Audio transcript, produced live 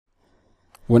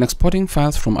When exporting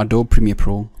files from Adobe Premiere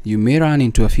Pro, you may run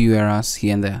into a few errors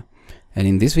here and there. And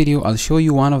in this video, I'll show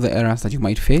you one of the errors that you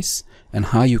might face and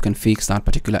how you can fix that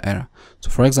particular error. So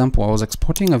for example, I was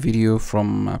exporting a video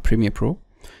from Premiere Pro,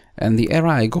 and the error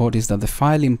I got is that the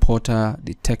file importer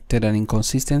detected an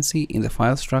inconsistency in the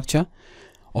file structure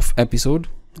of episode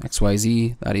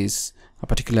XYZ, that is a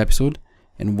particular episode.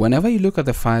 And whenever you look at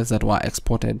the files that were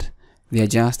exported, they are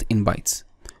just in bytes.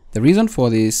 The reason for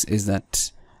this is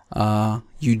that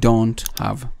you don't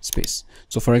have space.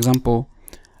 So for example,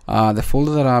 the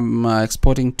folder that I'm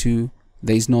exporting to,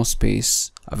 there is no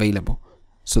space available.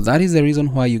 So that is the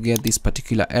reason why you get this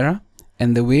particular error.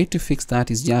 And the way to fix that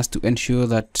is just to ensure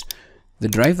that the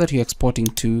drive that you're exporting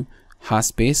to has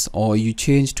space, or you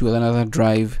change to another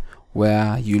drive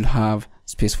where you'll have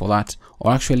space for that,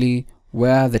 or actually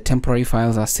where the temporary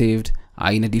files are saved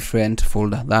are in a different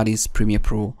folder, that is Premiere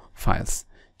Pro files.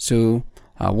 So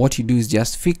what you do is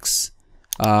just fix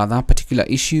that particular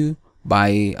issue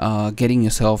by getting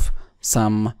yourself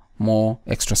some more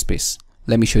extra space.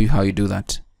 Let me show you how you do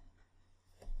that.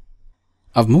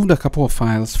 I've moved a couple of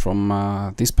files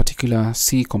from this particular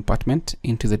C compartment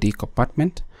into the D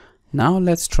compartment. Now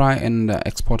let's try and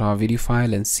export our video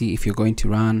file and see if you're going to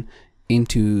run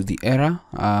into the error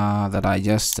that I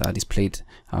just displayed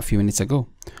a few minutes ago.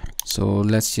 So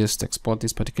let's just export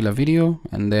this particular video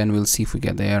and then we'll see if we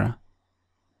get the error.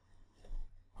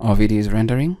 Our video is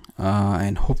rendering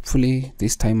and hopefully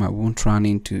this time I won't run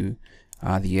into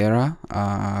the error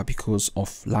because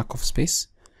of lack of space,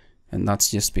 and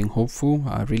that's just being hopeful.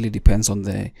 Really depends on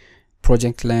the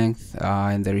project length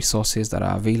and the resources that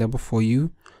are available for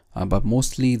you, but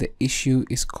mostly the issue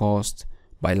is caused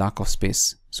by lack of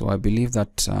space. So I believe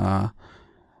that the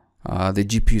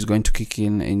GPU is going to kick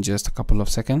in just a couple of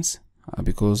seconds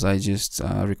because I just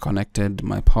reconnected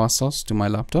my power source to my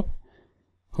laptop.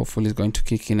 Hopefully it's going to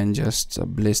kick in and just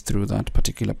blaze through that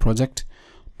particular project.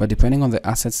 But depending on the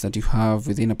assets that you have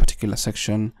within a particular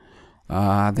section,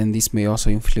 then this may also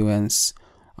influence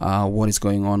what is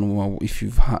going on if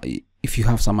you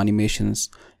have some animations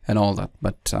and all that.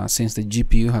 But since the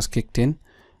GPU has kicked in,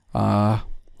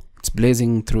 it's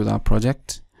blazing through that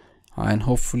project, and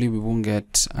hopefully we won't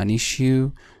get an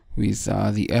issue with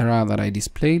the error that I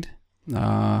displayed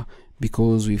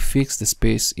because we fixed the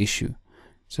space issue.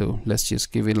 So let's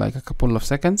just give it like a couple of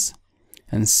seconds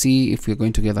and see if we're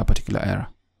going to get that particular error.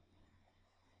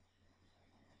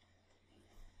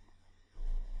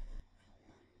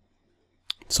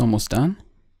 It's almost done.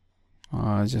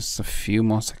 Just a few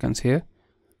more seconds here.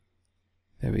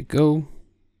 There we go.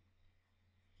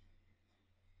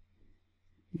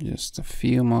 Just a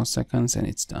few more seconds and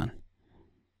it's done.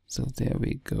 So there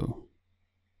we go.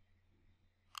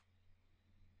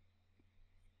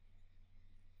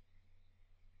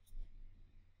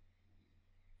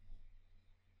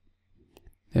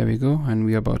 There we go, and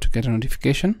we are about to get a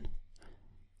notification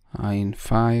in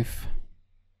 5,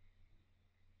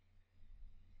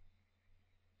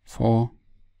 4,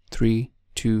 3,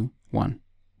 2, 1.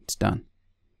 It's done.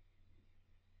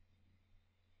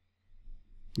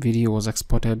 Video was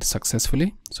exported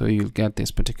successfully, so you'll get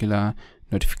this particular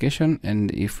notification.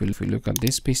 And if we look at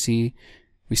this PC,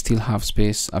 we still have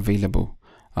space available.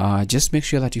 Just make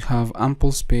sure that you have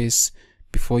ample space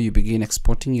before you begin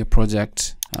exporting your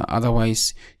project.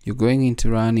 Otherwise you're going to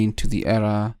run into the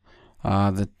error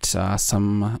that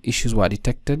some issues were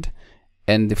detected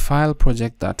and the file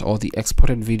project that, or the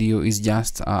exported video, is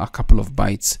just a couple of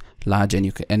bytes large and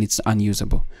it's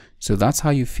unusable. So that's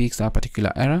how you fix that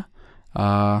particular error.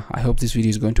 I hope this video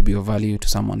is going to be of value to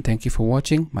someone. Thank you for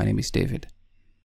watching. My name is David.